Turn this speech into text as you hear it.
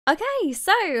Okay,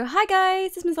 so hi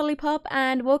guys, it's Miss Lollipop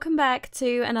and welcome back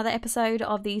to another episode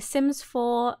of the Sims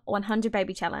 4 100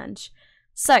 Baby Challenge.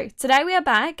 So today we are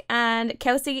back and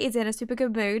Kelsey is in a super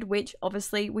good mood, which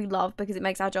obviously we love because it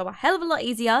makes our job a hell of a lot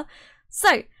easier.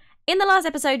 So in the last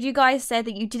episode, you guys said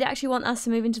that you did actually want us to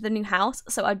move into the new house.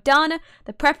 So I've done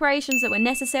the preparations that were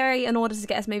necessary in order to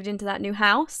get us moved into that new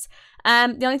house.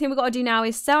 The only thing we've got to do now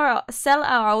is sell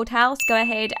our old house, go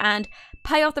ahead and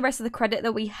pay off the rest of the credit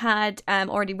that we had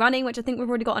already running, which I think we've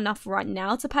already got enough right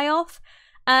now to pay off.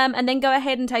 And then go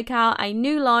ahead and take out a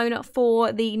new loan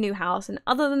for the new house. And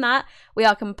other than that, we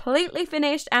are completely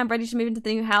finished and ready to move into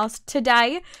the new house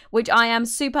today, which I am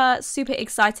super, super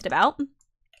excited about.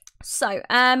 So,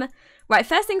 right,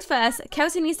 first things first,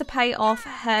 Kelsey needs to pay off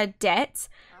her debt,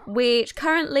 which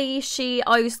currently she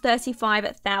owes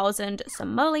 35,000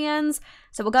 simoleons.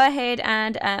 So we'll go ahead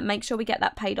and make sure we get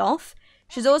that paid off.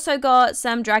 She's also got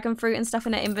some dragon fruit and stuff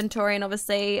in her inventory, and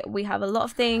obviously we have a lot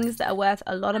of things that are worth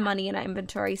a lot of money in our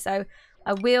inventory, so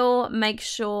I will make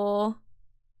sure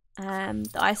that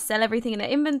I sell everything in her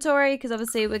inventory, because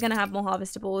obviously we're going to have more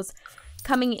harvestables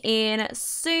coming in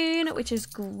soon, which is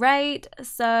great.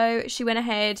 So she went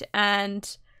ahead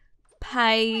and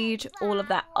paid all of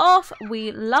that off.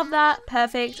 We love that.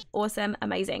 Perfect. Awesome.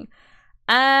 Amazing.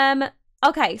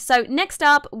 Okay, so next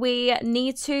up, we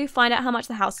need to find out how much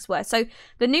the house is worth. So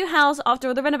the new house, after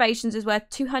all the renovations, is worth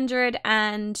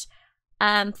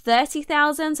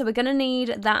 230,000. So we're going to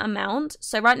need that amount.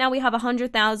 So right now we have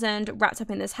 100,000 wrapped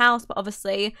up in this house, but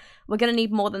obviously we're going to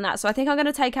need more than that. So I think I'm going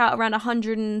to take out around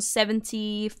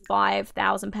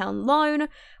 £175,000 loan,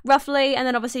 roughly. And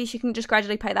then obviously she can just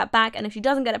gradually pay that back. And if she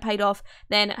doesn't get it paid off,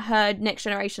 then her next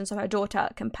generation, so her daughter,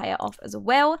 can pay it off as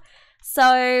well.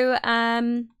 So,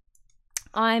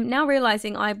 I'm now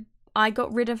realizing I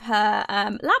got rid of her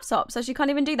laptop, so she can't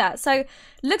even do that. So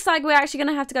looks like we're actually going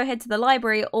to have to go head to the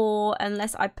library, or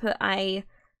unless I put a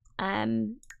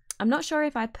I'm not sure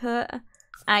if I put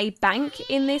a bank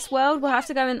in this world. We'll have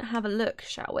to go and have a look,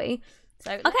 shall we?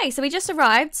 So okay, so we just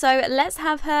arrived, so let's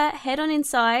have her head on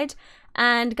inside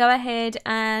and go ahead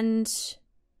and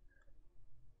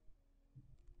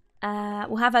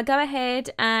we'll have her go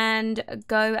ahead and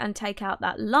go and take out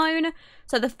that loan.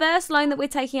 So the first loan that we're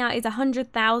taking out is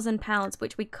 £100,000,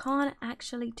 which we can't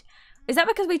actually... Is that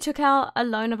because we took out a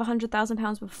loan of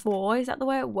 £100,000 before? Is that the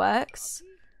way it works?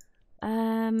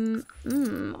 Okay.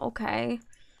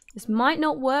 This might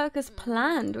not work as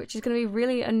planned, which is going to be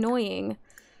really annoying.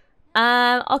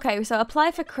 Okay, so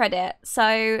apply for credit.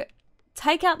 So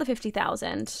take out the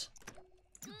 50,000.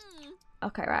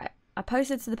 Okay, right. I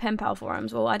posted to the pen pal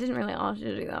forums. Well, I didn't really ask you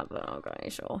to do that, but okay,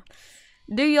 sure.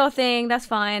 Do your thing, that's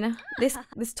fine. This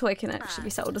toy can actually be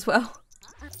sold as well.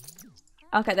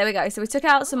 Okay, there we go. So we took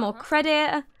out some more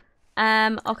credit.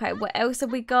 Okay, what else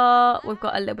have we got? We've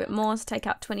got a little bit more, so take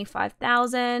out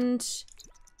 25,000.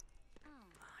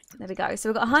 There we go. So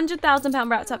we've got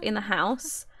 £100,000 wrapped up in the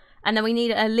house. And then we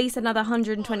need at least another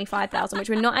 125,000, which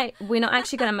we're not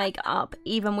actually going to make up,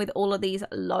 even with all of these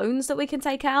loans that we can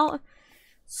take out.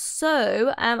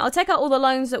 So, I'll take out all the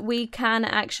loans that we can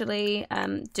actually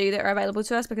do that are available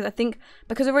to us, because I think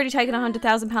because we've already taken a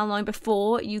 £100,000 loan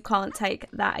before, you can't take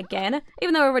that again,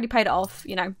 even though we already paid it off,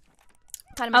 you know.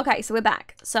 Okay, so we're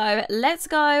back. So let's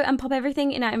go and pop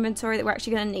everything in our inventory that we're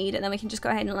actually going to need, and then we can just go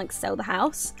ahead and like sell the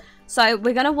house. So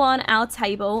we're going to want our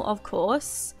table, of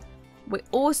course. We're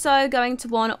also going to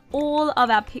want all of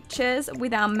our pictures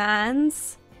with our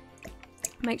mans.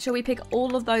 Make sure we pick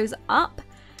all of those up.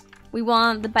 We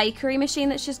want the bakery machine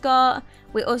that she's got.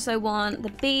 We also want the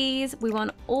bees. We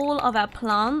want all of our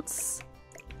plants.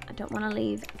 I don't want to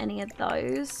leave any of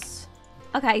those.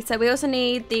 Okay, so we also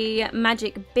need the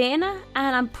magic bin. And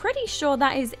I'm pretty sure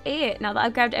that is it. Now that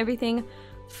I've grabbed everything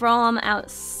from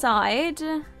outside.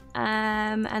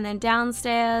 And then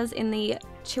downstairs in the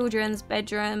children's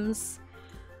bedrooms.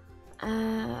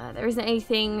 There isn't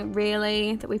anything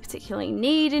really that we particularly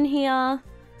need in here.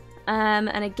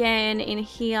 And again, in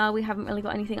here, we haven't really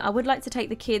got anything. I would like to take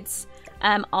the kids'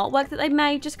 artwork that they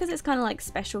made, just because it's kind of like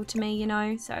special to me, you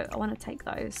know, so I want to take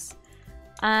those.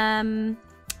 And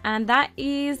that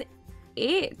is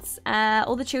it.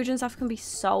 All the children's stuff can be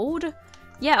sold.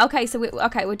 Yeah, okay, so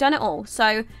we've done it all.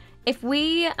 So if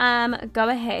we go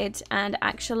ahead and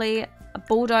actually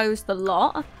bulldoze the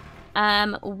lot,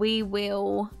 we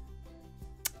will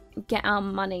get our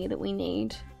money that we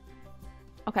need.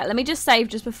 Okay, let me just save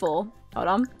just before. Hold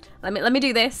on. Let me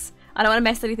do this. I don't want to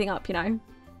mess anything up, you know.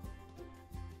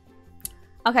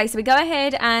 Okay, so we go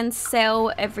ahead and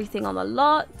sell everything on the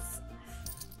lots.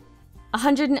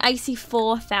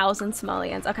 184,000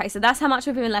 simoleons. Okay, so that's how much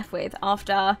we've been left with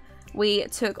after We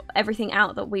took everything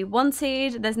out that we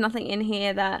wanted. There's nothing in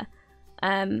here that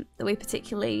we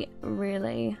particularly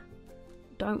really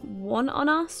don't want on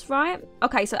us, right?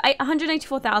 Okay, so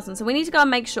 184,000. So we need to go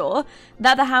and make sure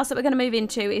that the house that we're going to move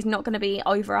into is not going to be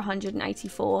over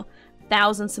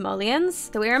 184,000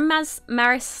 simoleons. So we're in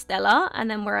Maristella,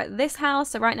 and then we're at this house.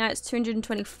 So right now it's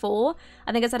 224.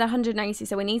 I think it's at 180.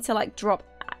 So we need to like drop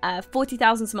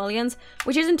 40,000 simoleons,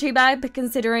 which isn't too bad, but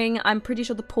considering I'm pretty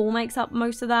sure the pool makes up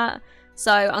most of that.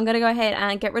 So I'm going to go ahead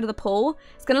and get rid of the pool.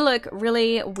 It's going to look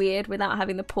really weird without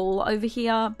having the pool over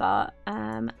here, but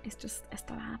it's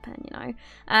going to happen, you know.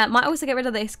 Might also get rid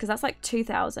of this because that's like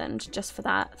 2,000 just for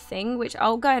that thing, which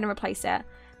I'll go ahead and replace it.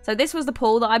 So this was the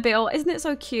pool that I built. Isn't it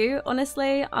so cute?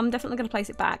 Honestly, I'm definitely going to place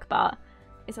it back, but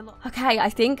it's a lot. Okay, I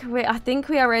think we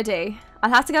are ready. I'll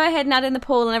have to go ahead and add in the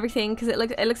pool and everything because it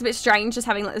looks a bit strange just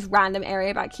having like this random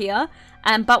area back here.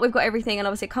 But we've got everything, and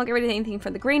obviously I can't get rid of anything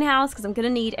from the greenhouse because I'm gonna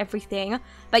need everything.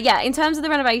 But yeah, in terms of the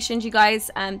renovations, you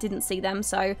guys didn't see them,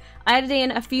 so I added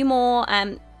in a few more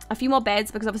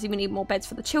beds because obviously we need more beds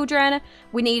for the children.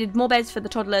 We needed more beds for the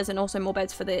toddlers and also more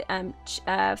beds for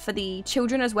the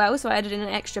children as well. So I added in an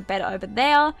extra bed over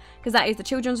there because that is the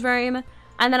children's room.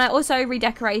 And then I also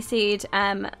redecorated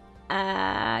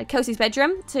Kelsey's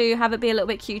bedroom to have it be a little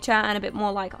bit cuter and a bit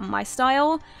more like my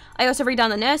style. I also redone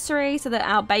the nursery so that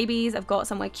our babies have got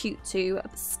somewhere cute to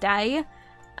stay.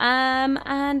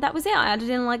 And that was it. I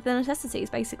added in like the necessities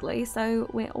basically, so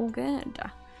we're all good.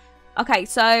 Okay,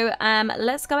 so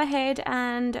let's go ahead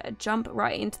and jump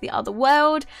right into the other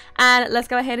world, and let's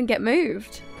go ahead and get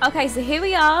moved. Okay, so here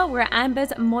we are. We're at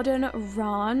Amber's Modern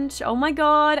Ranch. Oh my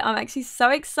god, I'm actually so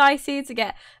excited to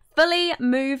get fully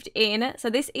moved in. So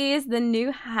this is the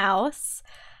new house.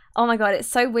 Oh my god, it's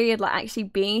so weird like actually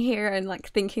being here and like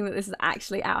thinking that this is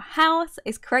actually our house.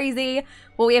 It's crazy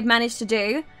what we have managed to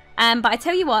do. But I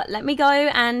tell you what, let me go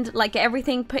and like get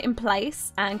everything put in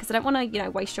place, because I don't want to, you know,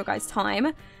 waste your guys'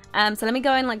 time. So let me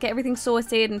go and like get everything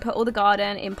sorted and put all the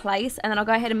garden in place, and then I'll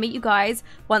go ahead and meet you guys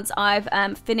once I've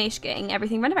finished getting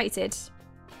everything renovated.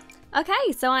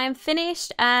 Okay, so I am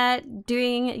finished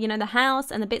doing, you know, the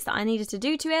house and the bits that I needed to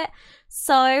do to it.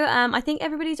 So I think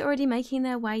everybody's already making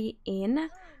their way in.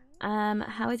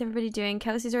 How is everybody doing?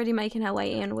 Kelsey's already making her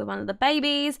way in with one of the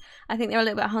babies. I think they're a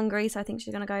little bit hungry, so I think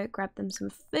she's gonna go grab them some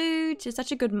food. She's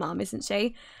such a good mum, isn't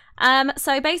she?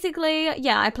 So basically,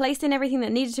 yeah, I placed in everything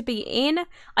that needed to be in.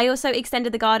 I also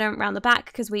extended the garden around the back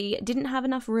because we didn't have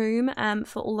enough room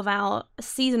for all of our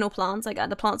seasonal plants, like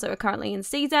the plants that are currently in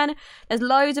season. There's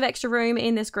loads of extra room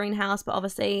in this greenhouse, but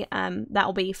obviously that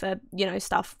will be for, you know,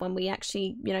 stuff when we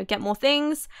actually, you know, get more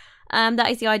things.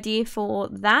 That is the idea for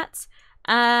that.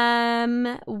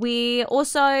 We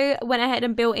also went ahead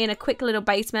and built in a quick little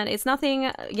basement. It's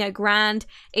nothing, you know, grand.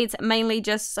 It's mainly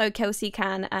just so Kelsey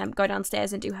can go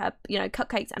downstairs and do her, you know,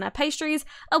 cupcakes and her pastries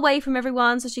away from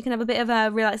everyone, so she can have a bit of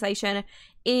a relaxation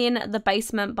in the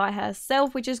basement by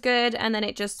herself, which is good. And then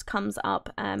it just comes up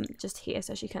just here,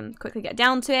 so she can quickly get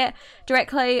down to it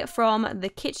directly from the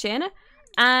kitchen.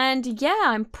 And yeah,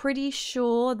 I'm pretty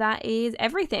sure that is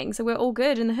everything, so we're all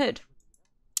good in the hood.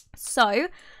 So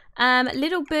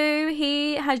little Boo,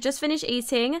 he has just finished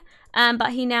eating,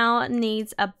 but he now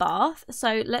needs a bath.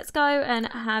 So let's go and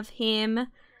have him.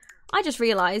 I just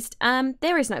realised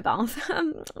there is no bath.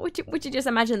 Would you just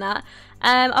imagine that?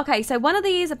 Okay, so one of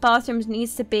these bathrooms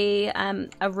needs to be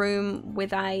a room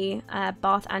with a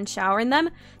bath and shower in them.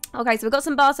 Okay, so we've got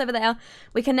some baths over there.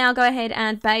 We can now go ahead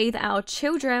and bathe our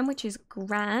children, which is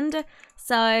grand.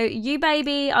 So you,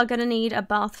 baby, are going to need a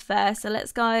bath first. So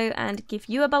let's go and give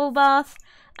you a bubble bath.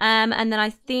 And then I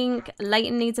think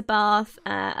Leighton needs a bath.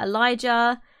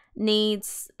 Elijah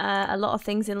needs a lot of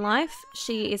things in life.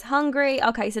 She is hungry.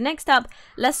 Okay, so next up,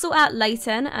 let's sort out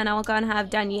Leighton, and I'll go and have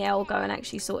Danielle go and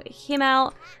actually sort him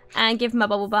out and give him a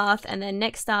bubble bath. And then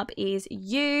next up is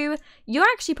you. You're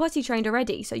actually potty trained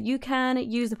already, so you can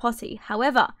use the potty.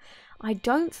 However, I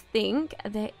don't think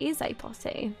there is a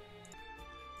potty.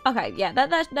 Okay, yeah,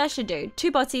 that should do.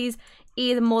 2 potties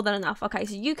is more than enough. Okay,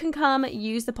 so you can come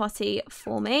use the potty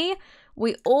for me.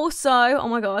 We also, oh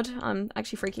my god, I'm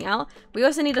actually freaking out. We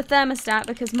also need a thermostat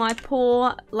because my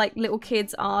poor, like, little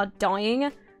kids are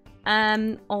dying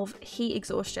of heat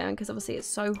exhaustion because obviously it's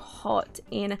so hot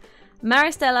in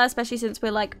Maristella, especially since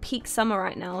we're like peak summer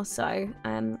right now. So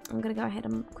I'm gonna go ahead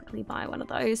and quickly buy one of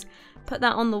those. Put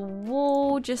that on the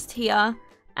wall just here,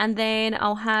 and then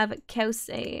I'll have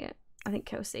Kelsey. I think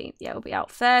Kelsey, yeah, will be out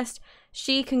first.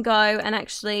 She can go and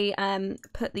actually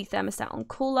put the thermostat on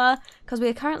cooler because we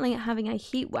are currently having a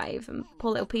heat wave and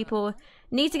poor little people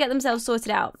need to get themselves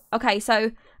sorted out. Okay,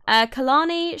 so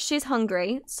Kalani, she's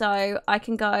hungry, so I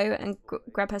can go and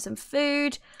grab her some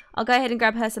food. I'll go ahead and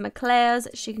grab her some eclairs.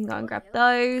 She can go and grab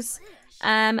those.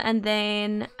 And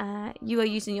then you are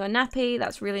using your nappy.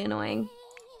 That's really annoying.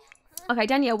 Okay,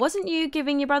 Danielle, wasn't you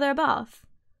giving your brother a bath?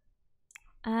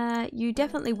 You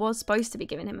definitely was supposed to be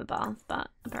giving him a bath, but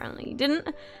apparently you didn't.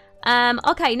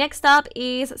 Okay, next up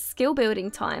is skill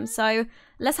building time. So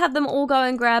let's have them all go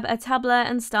and grab a tablet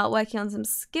and start working on some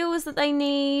skills that they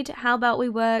need. How about we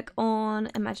work on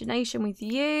imagination with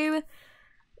you?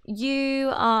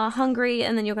 You are hungry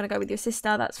and then you're going to go with your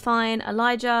sister. That's fine.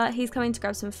 Elijah, he's coming to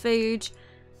grab some food.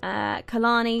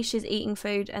 Kalani, she's eating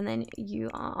food, and then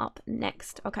you are up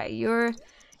next. Okay, you're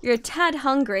a tad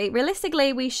hungry.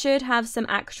 Realistically, we should have some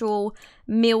actual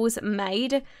meals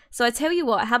made. So I tell you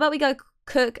what, how about we go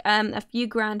cook a few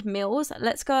grand meals.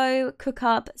 Let's go cook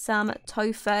up some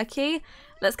tofurkey.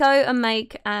 Let's go and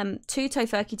make 2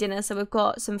 tofurkey dinners, so we've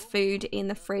got some food in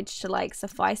the fridge to like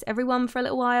suffice everyone for a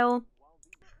little while.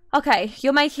 Okay,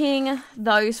 you're making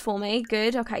those for me.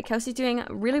 Good. Okay, Kelsey's doing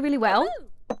really well.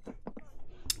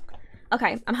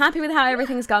 Okay, I'm happy with how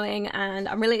everything's going, and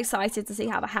I'm really excited to see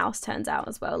how the house turns out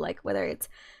as well. Like whether it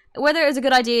was a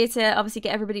good idea to obviously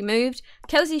get everybody moved.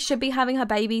 Kelsey should be having her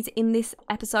babies in this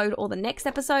episode or the next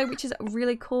episode, which is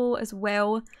really cool as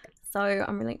well. So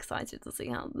I'm really excited to see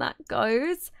how that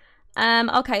goes.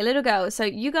 Okay, little girl. So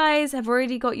you guys have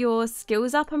already got your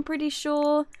skills up, I'm pretty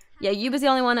sure. Yeah, you was the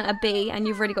only one at a B, and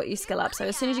you've already got your skill up. So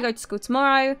as soon as you go to school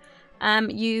tomorrow,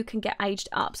 you can get aged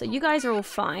up. So you guys are all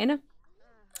fine.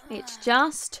 It's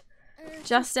just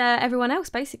everyone else,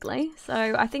 basically.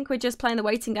 So I think we're just playing the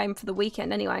waiting game for the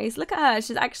weekend anyways. Look at her.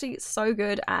 She's actually so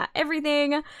good at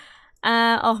everything.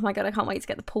 Oh my god, I can't wait to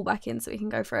get the pool back in so we can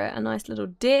go for a nice little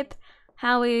dip.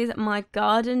 How is my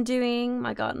garden doing?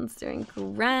 My garden's doing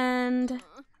grand.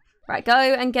 Right, go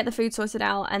and get the food sorted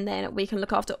out, and then we can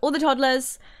look after all the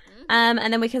toddlers. And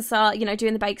then we can start, you know,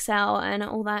 doing the bake sale and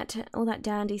all that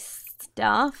dandy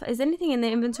stuff. Is anything in the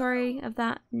inventory of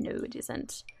that? No, it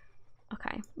isn't.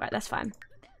 Okay, right, that's fine.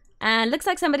 And looks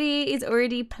like somebody is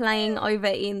already playing over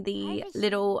in the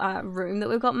little room that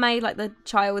we've got made, like the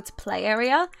child's play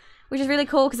area, which is really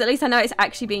cool because at least I know it's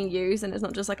actually being used and it's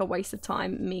not just like a waste of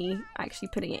time me actually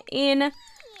putting it in,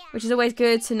 which is always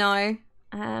good to know.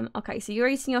 Okay, so you're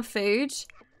eating your food.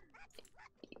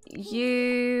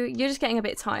 You're just getting a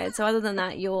bit tired, so other than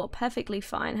that, you're perfectly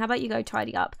fine. How about you go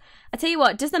tidy up? I tell you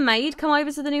what, does the maid come over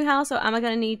to the new house, or am I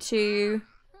going to need to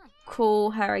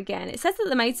call her again? It says that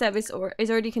the maid service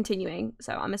is already continuing,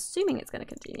 so I'm assuming it's going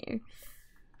to continue.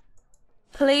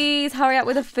 Please hurry up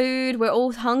with the food. We're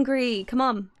all hungry. Come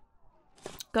on.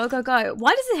 Go, go, go.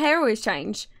 Why does his hair always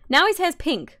change? Now his hair's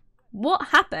pink. What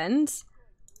happened?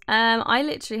 I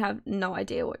literally have no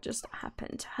idea what just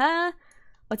happened to her.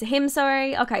 Or to him,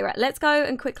 sorry. Okay, right. Let's go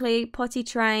and quickly potty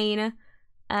train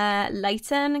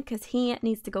Leighton, because he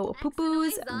needs to go to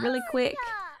poo-poos really quick.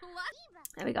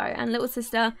 There we go. And little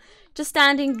sister just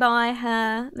standing by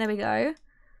her. There we go.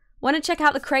 Want to check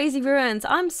out the crazy ruins?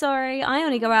 I'm sorry. I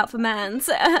only go out for mans.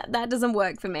 That doesn't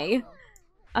work for me.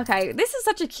 Okay, this is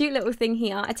such a cute little thing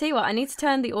here. I tell you what, I need to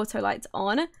turn the auto lights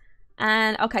on.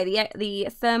 And okay, the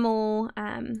thermal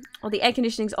or the air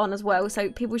conditioning's on as well,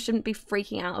 so people shouldn't be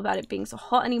freaking out about it being so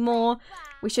hot anymore.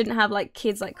 We shouldn't have like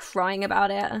kids like crying about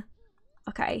it.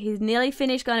 Okay, he's nearly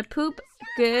finished going to poop.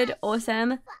 Good,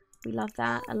 awesome. We love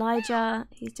that. Elijah,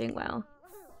 he's doing well.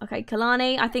 Okay,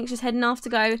 Kalani, I think she's heading off to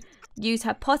go use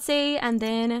her potty, and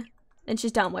then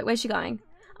she's done. Wait, where's she going?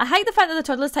 I hate the fact that the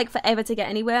toddlers take forever to get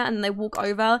anywhere, and then they walk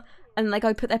over and they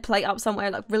go put their plate up somewhere,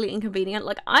 like, really inconvenient.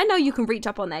 Like, I know you can reach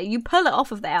up on there. You pull it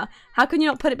off of there. How can you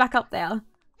not put it back up there?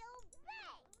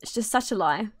 It's just such a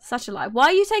lie. Such a lie. Why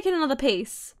are you taking another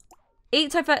piece?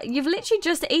 Eat tofu. You've literally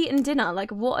just eaten dinner.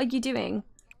 Like, what are you doing?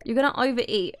 You're gonna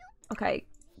overeat. Okay,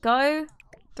 go.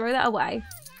 Throw that away.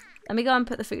 Let me go and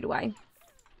put the food away.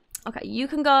 Okay, you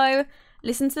can go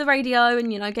listen to the radio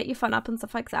and, you know, get your fun up and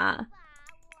stuff like that.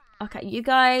 Okay, you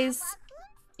guys...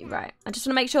 Right, I just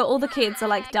want to make sure all the kids are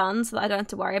like done so that I don't have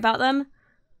to worry about them.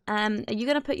 Are you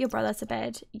going to put your brother to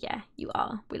bed? Yeah, you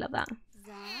are. We love that.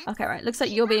 Okay, right, looks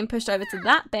like you're being pushed over to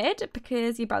that bed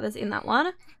because your brother's in that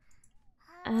one.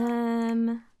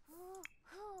 Are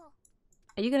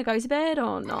you going to go to bed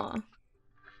or not?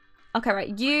 Okay,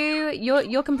 right,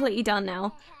 you're completely done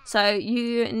now. So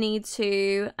you need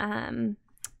to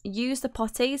use the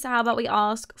potty. So how about we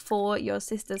ask for your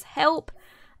sister's help?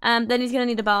 Then he's going to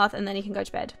need a bath, and then he can go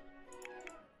to bed.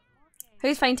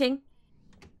 Who's fainting?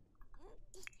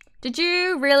 Did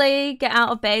you really get out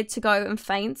of bed to go and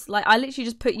faint? Like, I literally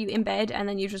just put you in bed, and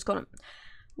then you've just gone...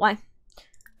 Why?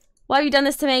 Why have you done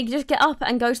this to me? Just get up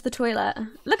and go to the toilet.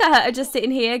 Look at her just sitting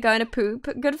here going to poop.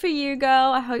 Good for you,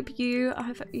 girl. I hope you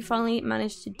finally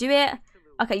managed to do it.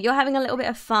 Okay, you're having a little bit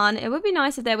of fun. It would be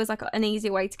nice if there was like an easy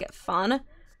way to get fun.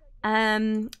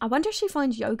 I wonder if she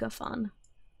finds yoga fun.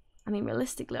 I mean,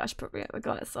 realistically, I should probably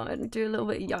go outside and do a little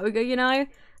bit of yoga, you know?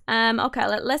 Okay,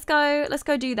 let's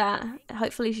go do that.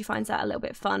 Hopefully she finds that a little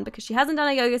bit fun because she hasn't done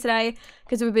a yoga today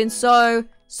because we've been so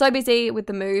busy with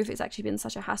the move. It's actually been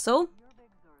such a hassle.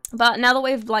 But now that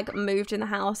we've like moved in the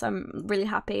house, I'm really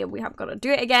happy we haven't got to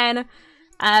do it again.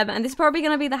 And this is probably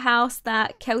going to be the house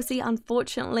that Kelsey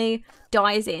unfortunately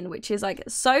dies in, which is like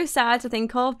so sad to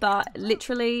think of, but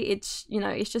literally it's, you know,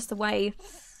 it's just the way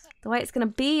it's going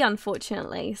to be,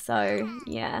 unfortunately. So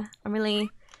yeah, I'm really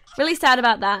sad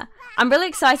about that. I'm really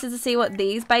excited to see what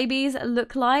these babies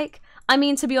look like. I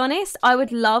mean, to be honest, I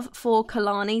would love for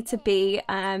Kalani to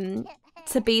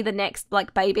be the next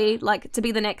like baby, like to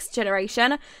be the next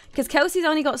generation, because Kelsey's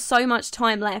only got so much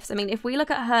time left. I mean, if we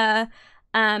look at her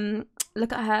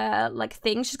like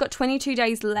thing, she's got 22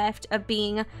 days left of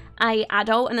being a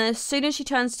adult, and then as soon as she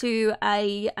turns to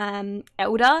a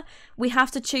elder, we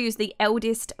have to choose the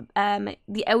eldest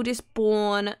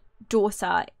born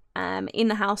daughter in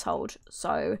the household.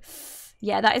 So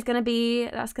yeah, that's gonna be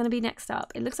next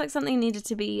up. It looks like something needed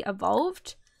to be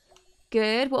evolved.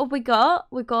 Good. What have we got?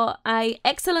 We've got a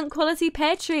excellent quality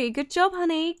pear tree. Good job,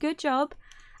 honey. Good job.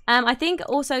 I think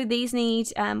also these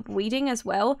need weeding as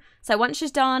well. So once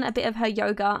she's done a bit of her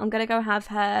yoga, I'm going to go have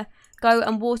her go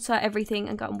and water everything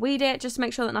and go and weed it just to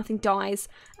make sure that nothing dies.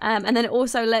 And then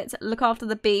also let's look after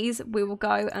the bees. We will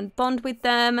go and bond with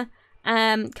them,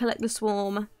 collect the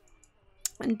swarm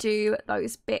and do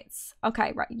those bits.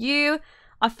 Okay, right. You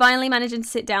are finally managing to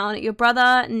sit down. Your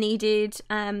brother needed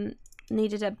a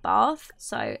bath.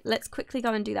 So let's quickly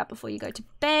go and do that before you go to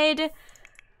bed.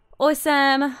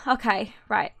 Awesome. Okay,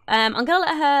 right. I'm gonna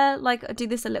let her like do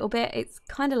this a little bit. It's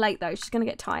kind of late though. She's gonna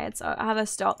get tired, so I have her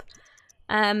stop.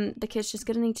 Because she's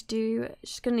gonna need to do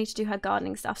her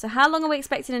gardening stuff. So how long are we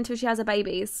expecting until she has her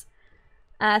babies?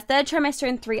 Third trimester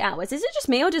in 3 hours. Is it just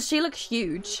me or does she look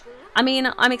huge? I mean,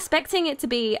 I'm expecting it to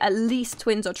be at least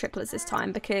twins or triplets this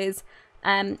time because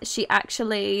she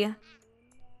actually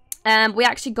we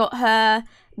actually got her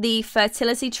the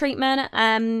fertility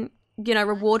treatment you know,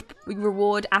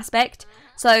 reward aspect,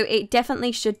 so it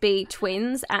definitely should be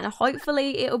twins, and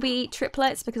hopefully it'll be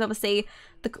triplets because obviously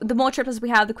the more triplets we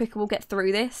have, the quicker we'll get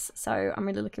through this. So I'm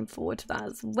really looking forward to that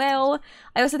as well.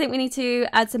 I also think we need to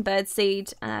add some bird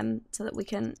seed so that we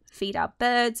can feed our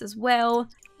birds as well.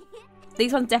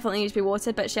 These ones definitely need to be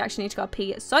watered, but she actually needs to go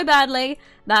pee so badly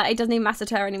that it doesn't even matter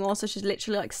to her anymore, so she's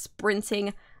literally like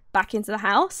sprinting back into the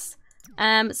house.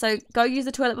 So go use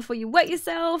the toilet before you wet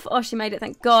yourself. Oh, she made it,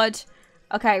 thank God.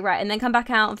 Okay, right, and then come back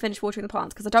out and finish watering the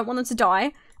plants because I don't want them to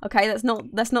die. Okay, that's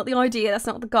not the idea, that's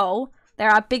not the goal. They're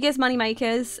our biggest money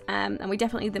makers, and we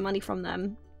definitely need the money from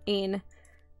them in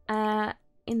the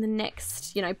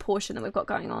next, you know, portion that we've got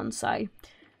going on. So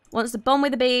wants to bond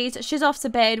with the bees. She's off to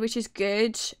bed, which is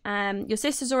good. Your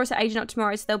sisters are also aging up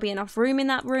tomorrow, so there'll be enough room in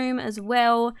that room as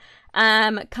well.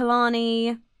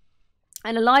 Kalani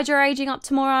and Elijah are aging up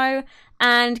tomorrow,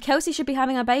 and Kelsey should be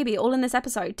having a baby all in this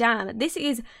episode. Damn, this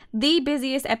is the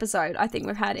busiest episode I think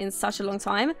we've had in such a long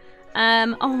time.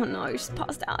 Oh no, she's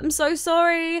passed out. I'm so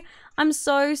sorry. I'm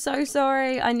so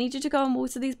sorry. I need you to go and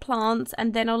water these plants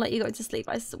and then I'll let you go to sleep,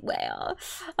 I swear.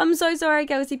 I'm so sorry,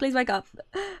 Kelsey. Please wake up.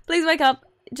 Please wake up.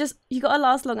 Just, you gotta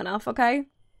last long enough, okay?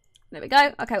 There we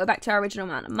go. Okay, we're back to our original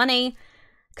amount of money.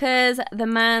 Because the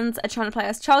mans are trying to play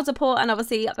us child support, and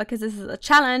obviously because this is a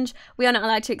challenge, we are not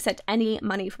allowed to accept any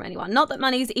money from anyone. Not that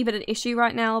money is even an issue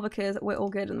right now because we're all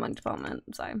good in the money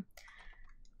department. So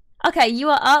okay, you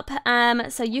are up,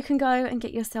 so you can go and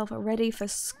get yourself ready for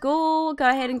school. Go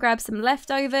ahead and grab some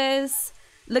leftovers.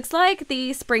 Looks like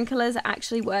the sprinklers are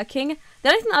actually working. The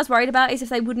only thing that I was worried about is if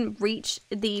they wouldn't reach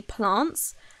the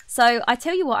plants. So I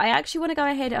tell you what, I actually want to go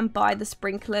ahead and buy the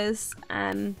sprinklers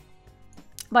to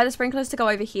go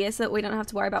over here so that we don't have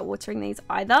to worry about watering these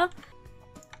either.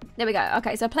 There we go.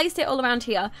 Okay, so I placed it all around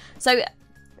here. So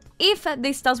if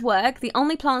this does work, the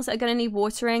only plants that are going to need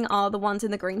watering are the ones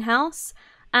in the greenhouse.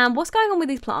 What's going on with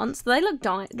these plants? Do they look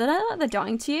dying? Do they look like they're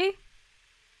dying to you?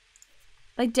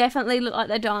 They definitely look like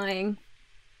they're dying.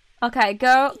 Okay,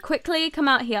 girl, quickly come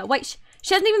out here. Wait,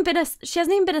 she hasn't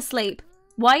even been asleep.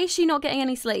 Why is she not getting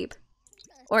any sleep?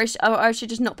 Or has she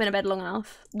just not been in bed long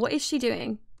enough? What is she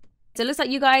doing? So it looks like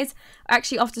you guys are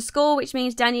actually off to school, which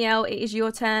means, Danielle, it is your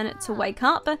turn to wake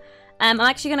up. I'm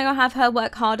actually going to go have her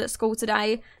work hard at school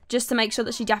today, just to make sure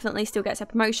that she definitely still gets her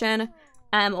promotion.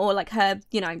 or like her,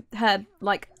 you know, her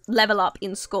like level up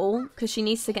in school because she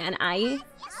needs to get an A.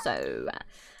 So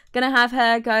gonna have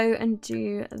her go and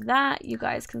do that. You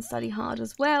guys can study hard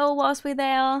as well whilst we're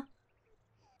there.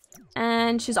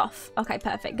 And she's off. Okay,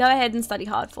 perfect. Go ahead and study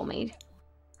hard for me.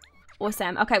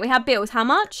 Awesome. Okay, we have bills. How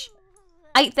much?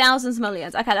 8,000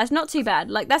 simoleons. Okay, that's not too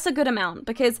bad. Like, that's a good amount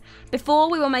because before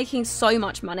we were making so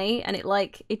much money and it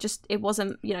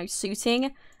wasn't, you know,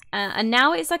 suiting. And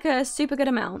now it's like a super good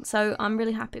amount. So I'm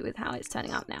really happy with how it's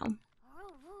turning out now.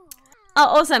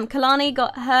 Oh, awesome. Kalani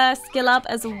got her skill up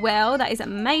as well. That is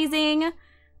amazing.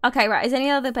 Okay, right. Is any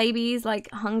other babies like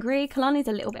hungry? Kalani's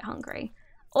a little bit hungry.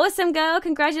 Awesome, girl.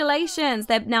 Congratulations.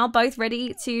 They're now both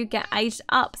ready to get aged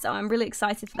up. So I'm really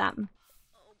excited for that.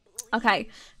 Okay.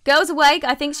 Girl's awake.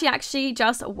 I think she actually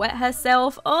just wet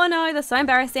herself. Oh, no. That's so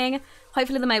embarrassing.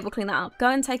 Hopefully the maid will clean that up. Go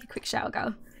and take a quick shower,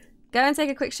 girl. Go and take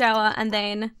a quick shower and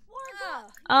then...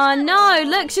 Oh, no.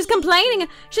 Look, she's complaining.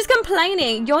 She's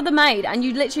complaining. You're the maid and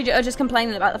you literally are just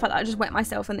complaining about the fact that I just wet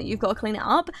myself and that you've got to clean it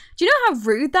up. Do you know how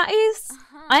rude that is?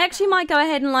 I actually might go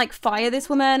ahead and like fire this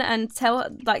woman and tell her,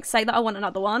 like, say that I want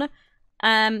another one.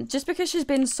 Just because she's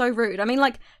been so rude. I mean,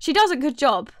 like, she does a good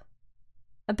job.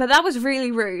 But that was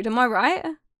really rude. Am I right?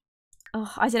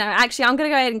 Oh, I don't know. Actually, I'm going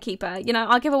to go ahead and keep her. You know,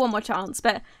 I'll give her one more chance.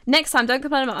 But next time, don't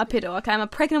complain about my piddle, okay? I'm a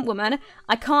pregnant woman.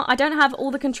 I don't have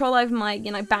all the control over my,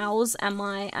 you know, bowels and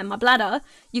my bladder.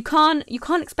 You can't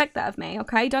expect that of me,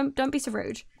 okay? Don't be so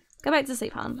rude. Go back to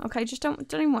sleep, hon. Okay, just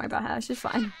don't even worry about her. She's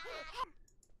fine.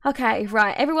 Okay,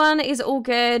 right. Everyone is all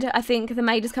good. I think the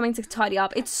maid is coming to tidy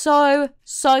up. It's so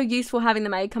useful having the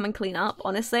maid come and clean up,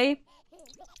 honestly.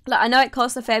 Like, I know it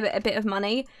costs a bit of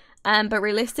money, but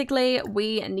realistically,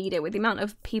 we need it with the amount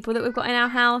of people that we've got in our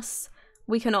house.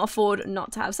 We cannot afford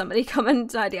not to have somebody come and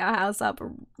tidy our house up,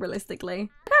 realistically.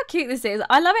 Look how cute this is.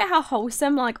 I love it how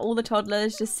wholesome, like, all the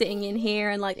toddlers just sitting in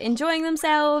here and, like, enjoying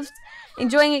themselves,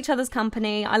 enjoying each other's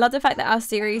company. I love the fact that our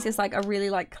series is, like, a really,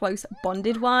 like, close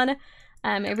bonded one.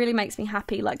 It really makes me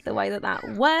happy, like, the way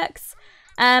that works.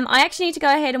 I actually need to go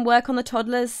ahead and work on the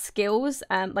toddlers' skills,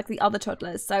 like the other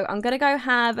toddlers. So I'm going to go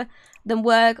have them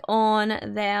work on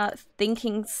their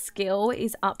thinking skill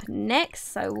is up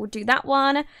next. So we'll do that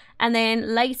one. And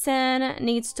then Leighton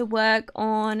needs to work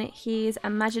on his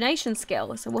imagination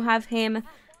skill. So we'll have him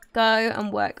go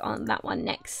and work on that one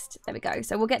next. There we go.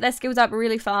 So we'll get their skills up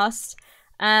really fast.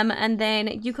 And then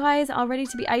you guys are ready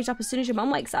to be aged up as soon as your mum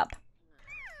wakes up.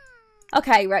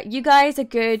 Okay, right, you guys are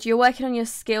good. You're working on your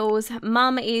skills.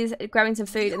 Mum is grabbing some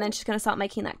food and then she's going to start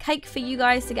making that cake for you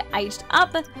guys to get aged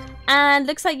up. And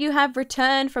looks like you have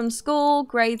returned from school.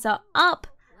 Grades are up.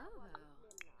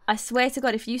 I swear to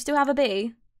God, if you still have a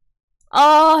B.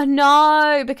 Oh,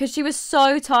 no, because she was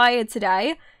so tired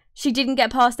today. She didn't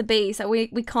get past a B, so we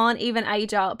can't even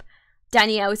age up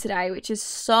Danielle today, which is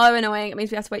so annoying. It means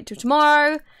we have to wait till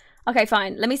tomorrow. Okay,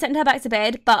 fine. Let me send her back to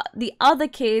bed. But the other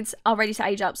kids are ready to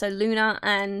age up. So Luna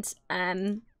and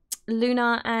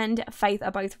Faith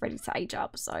are both ready to age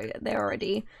up. So they're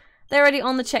already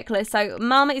on the checklist. So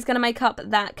Mum is going to make up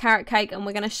that carrot cake and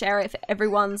we're going to share it for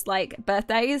everyone's like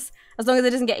birthdays, as long as it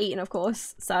doesn't get eaten, of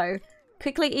course. So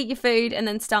quickly eat your food and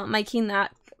then start making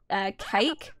that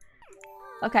cake.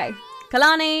 Okay,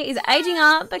 Kalani is aging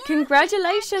up.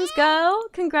 Congratulations, girl.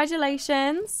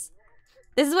 Congratulations.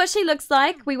 This is what she looks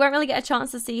like. We won't really get a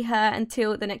chance to see her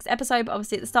until the next episode, but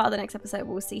obviously at the start of the next episode,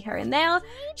 we'll see her in there.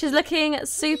 She's looking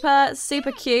super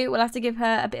cute. We'll have to give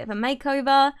her a bit of a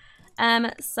makeover.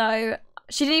 So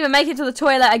she didn't even make it to the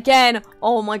toilet again.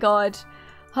 Oh my God.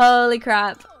 Holy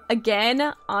crap.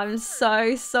 Again? I'm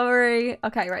so sorry.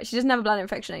 Okay, right. She doesn't have a bladder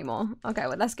infection anymore. Okay,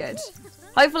 well, that's good.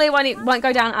 Hopefully it won't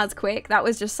go down as quick. That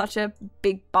was just such a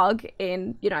big bug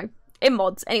in, you know, in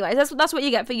mods. Anyways, that's what you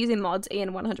get for using mods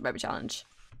in 100 Baby Challenge.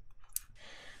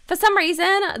 For some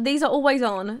reason, these are always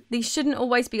on. These shouldn't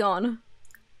always be on.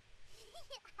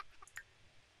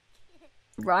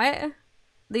 Right?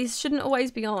 These shouldn't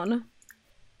always be on.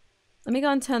 Let me go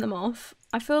and turn them off.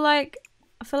 I feel like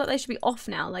they should be off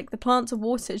now. Like, the plants are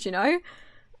watered, you know?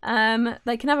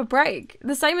 They can have a break.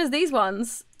 The same as these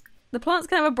ones. The plants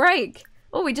can have a break.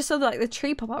 Oh, we just saw the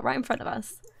tree pop up right in front of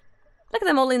us. Look at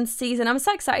them all in season. I'm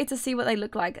so excited to see what they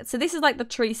look like. So this is like the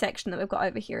tree section that we've got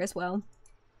over here as well.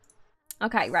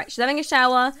 Okay, right. She's having a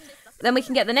shower. Then we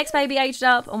can get the next baby aged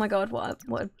up. Oh my God, what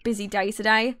a busy day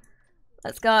today.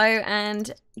 Let's go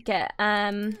and get...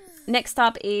 next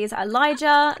up is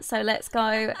Elijah. So let's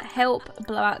go help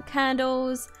blow out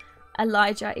candles.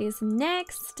 Elijah is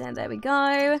next. And there we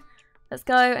go. Let's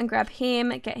go and grab him.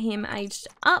 Get him aged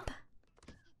up.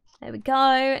 There we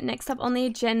go. Next up on the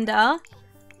agenda...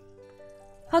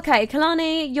 Okay,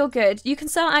 Kalani, you're good. You can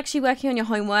start actually working on your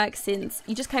homework since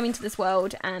you just came into this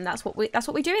world, and that's what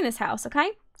we do in this house.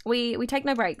 Okay, we take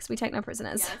no breaks. We take no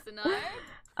prisoners. Yes, no.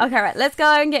 Okay, right. Let's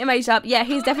go and get him aged up. Yeah,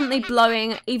 he's definitely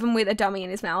blowing even with a dummy in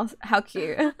his mouth. How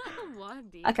cute. Okay,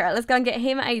 right. Let's go and get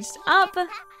him aged up.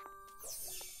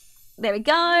 There we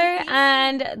go.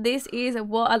 And this is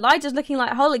what Elijah's looking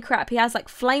like. Holy crap. He has like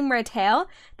flame red hair.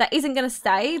 That isn't going to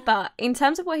stay. But in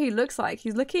terms of what he looks like,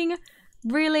 he's looking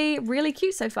really, really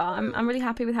cute so far. I'm really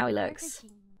happy with how he looks.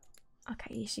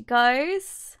 Okay, here she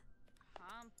goes.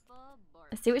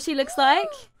 Let's see what she looks like.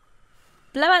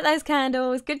 Blow out those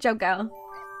candles. Good job, girl.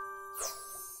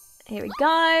 Here we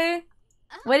go.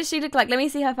 What does she look like? Let me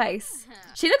see her face.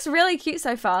 She looks really cute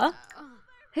so far.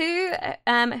 Who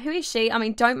is she? I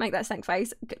mean, don't make that stank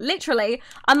face. Literally,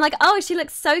 I'm like, oh, she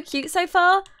looks so cute so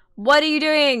far. What are you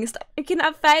doing? Stop making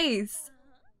that face.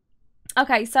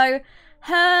 Okay, so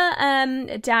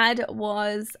her dad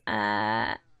was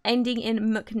ending in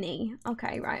Mukni.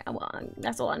 Okay, right. Well,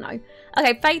 that's all I know.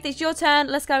 Okay, Faith, it's your turn.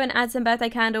 Let's go and add some birthday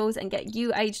candles and get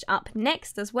you aged up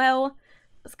next as well.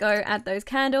 Let's go add those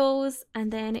candles,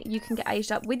 and then you can get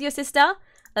aged up with your sister.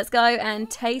 Let's go and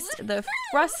taste the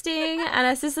frosting, and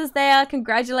her sister's there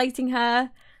congratulating her.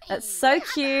 That's so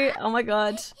cute. Oh my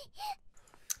god.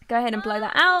 Go ahead and blow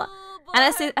that out.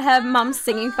 And her mum's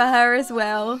singing for her as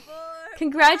well.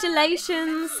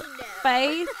 Congratulations,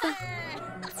 Faith.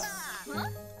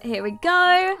 Here we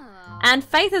go. And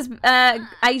Faith has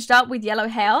aged up with yellow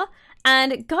hair.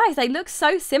 And guys, they look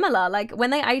so similar. Like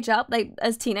when they age up,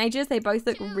 as teenagers, they both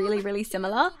look really, really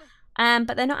similar.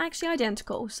 But they're not actually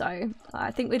identical. So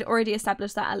I think we'd already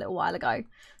established that a little while ago.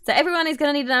 So everyone is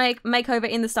going to need a makeover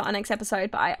in the start of next episode.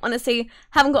 But I honestly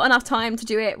haven't got enough time to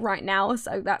do it right now.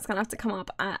 So that's going to have to come up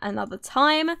at another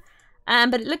time.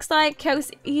 But it looks like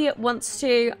Kelsey wants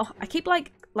to... Oh, I keep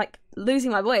like losing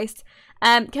my voice.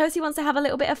 Kelsey wants to have a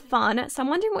little bit of fun. So I'm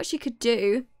wondering what she could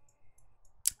do.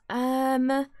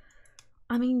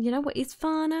 I mean, you know what is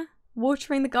fun?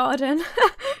 Watering the garden.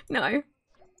 No.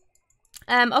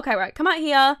 Okay, right. Come out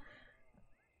here.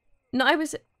 Not able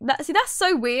to... See, that's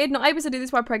so weird. Not able to do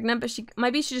this while pregnant, but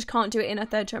maybe she just can't do it in her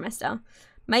 3rd trimester.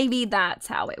 Maybe that's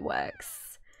how it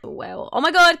works. Well, oh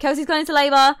my god, Kelsey's gone into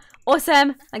labour.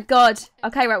 Awesome. Thank god.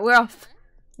 Okay, right, we're off.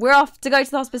 We're off to go to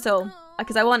the hospital.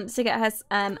 Because I want to get her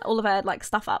all of her like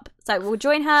stuff up. So we'll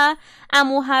join her and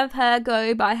we'll have her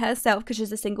go by herself because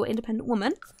she's a single independent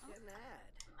woman.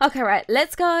 Okay, right,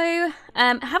 let's go.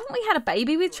 Haven't we had a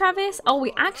baby with Travis? Oh,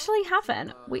 we actually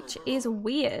haven't, which is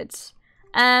weird.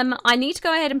 I need to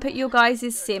go ahead and put your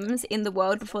guys' Sims in the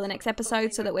world before the next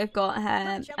episode so that we've got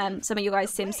her, some of your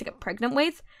guys' Sims to get pregnant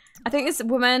with. I think this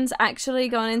woman's actually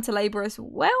gone into labour as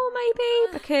well,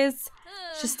 maybe, because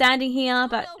she's standing here,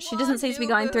 but she doesn't seem to be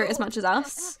going through it as much as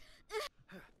us.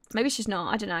 Maybe she's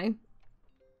not, I don't know.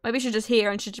 Maybe she's just here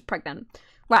and she's just pregnant.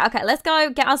 Right, okay, let's go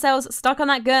get ourselves stuck on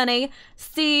that gurney,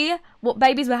 see what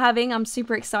babies we're having. I'm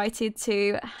super excited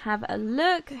to have a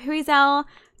look. Who is our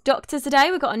doctor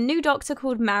today? We've got a new doctor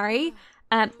called Mary,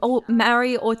 or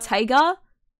Mary Ortega.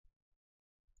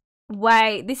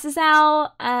 Wait, this is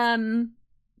our,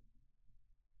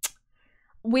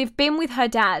 we've been with her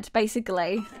dad,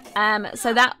 basically.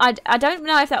 So that, I don't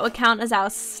know if that would count as our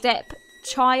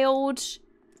stepchild.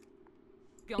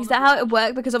 Is that how it would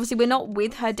work? Because obviously we're not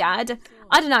with her dad.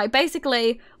 I don't know.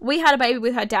 Basically, we had a baby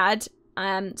with her dad.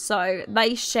 So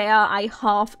they share a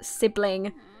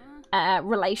half-sibling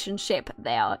relationship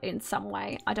there in some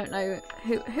way. I don't know.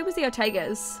 Who was the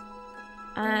Ortegas?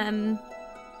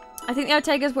 I think the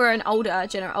Ortegas were an older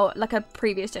generation, or like a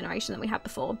previous generation that we had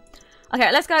before.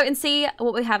 Okay, let's go and see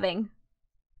what we're having.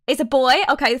 It's a boy.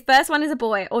 Okay, the first one is a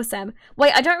boy. Awesome.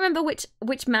 Wait, I don't remember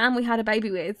which man we had a baby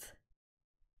with.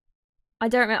 I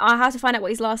don't remember. I have to find out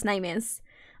what his last name is.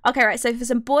 Okay, right. So for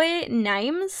some boy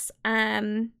names,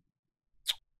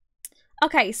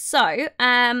 okay, so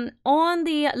on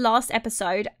the last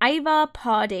episode, Ava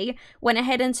Pardy went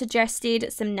ahead and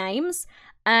suggested some names.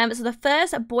 So the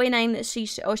first boy name that she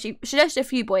suggested a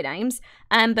few boy names,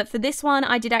 but for this one,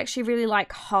 I did actually really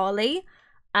like Harley.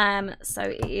 So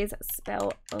it is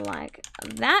spelled like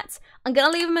that. I'm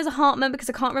gonna leave him as a Hartman because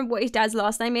I can't remember what his dad's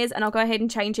last name is, and I'll go ahead and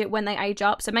change it when they age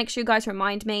up. So make sure you guys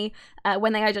remind me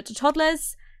when they age up to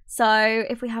toddlers. So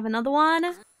if we have another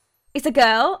one, it's a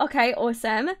girl. Okay,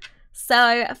 awesome.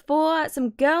 So for some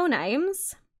girl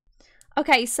names,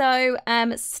 okay, so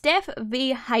Steph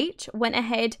VH went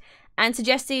ahead and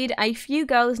suggested a few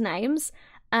girls' names.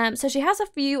 So she has a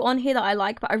few on here that I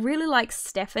like, but I really like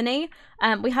Stephanie.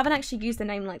 We haven't actually used the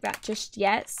name like that just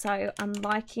yet, so I'm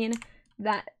liking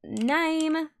that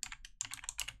name.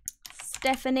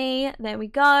 Stephanie, there we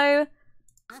go.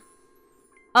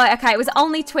 Oh, okay, it was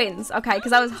only twins. Okay,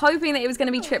 because I was hoping that it was going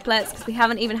to be triplets because we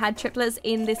haven't even had triplets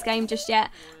in this game just yet.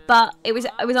 But it was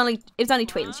only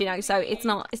twins, you know, so it's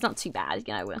not too bad,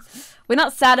 you know. We're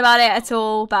not sad about it at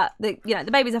all, but the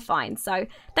babies are fine. So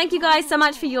thank you guys so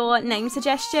much for your name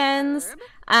suggestions.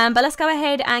 But let's go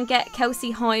ahead and get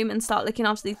Kelsey home and start looking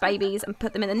after these babies and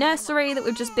put them in the nursery that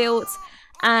we've just built.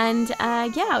 And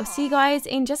yeah, I'll see you guys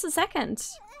in just a second.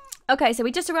 Okay, so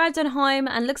we just arrived at home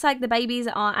and looks like the babies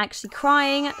are actually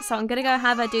crying. So I'm going to go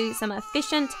have her do some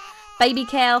efficient baby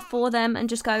care for them and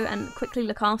just go and quickly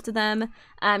look after them.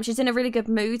 She's in a really good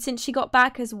mood since she got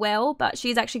back as well, but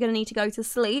she's actually going to need to go to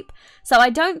sleep. So I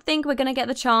don't think we're going to get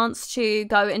the chance to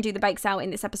go and do the bake sale in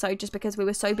this episode just because we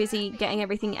were so busy getting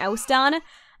everything else done.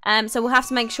 So we'll have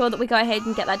to make sure that we go ahead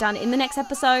and get that done in the next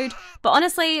episode. But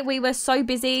honestly, we were so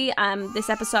busy this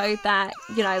episode that,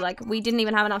 you know, like we didn't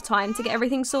even have enough time to get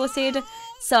everything sorted.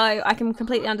 So I can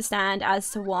completely understand as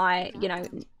to why,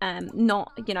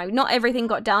 not everything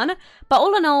got done. But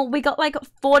all in all, we got like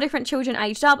 4 different children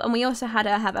aged up, and we also had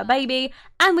to have a baby,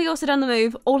 and we also done the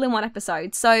move all in one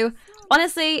episode. So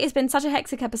honestly, it's been such a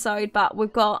hectic episode, but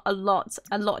we've got a lot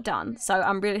done. So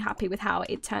I'm really happy with how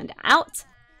it turned out.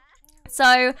 So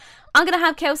I'm going to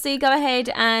have Kelsey go ahead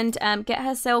and get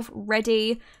herself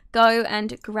ready, go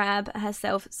and grab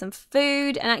herself some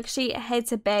food and actually head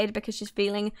to bed because she's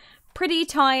feeling pretty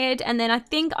tired. And then I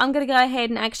think I'm going to go ahead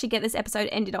and actually get this episode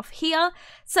ended off here.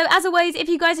 So as always, if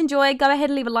you guys enjoy, go ahead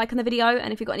and leave a like on the video.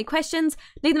 And if you've got any questions,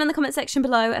 leave them in the comment section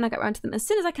below and I'll get around to them as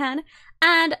soon as I can.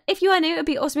 And if you are new, it'd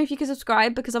be awesome if you could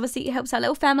subscribe because obviously it helps our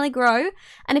little family grow.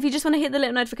 And if you just want to hit the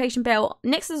little notification bell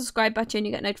next to the subscribe button,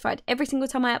 you get notified every single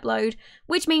time I upload,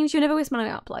 which means you'll never miss one of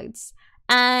my uploads.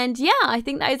 And yeah, I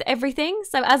think that is everything.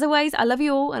 So as always, I love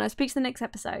you all and I'll speak to you in the next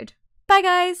episode. Bye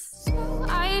guys!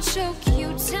 I choke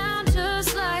you down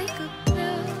just like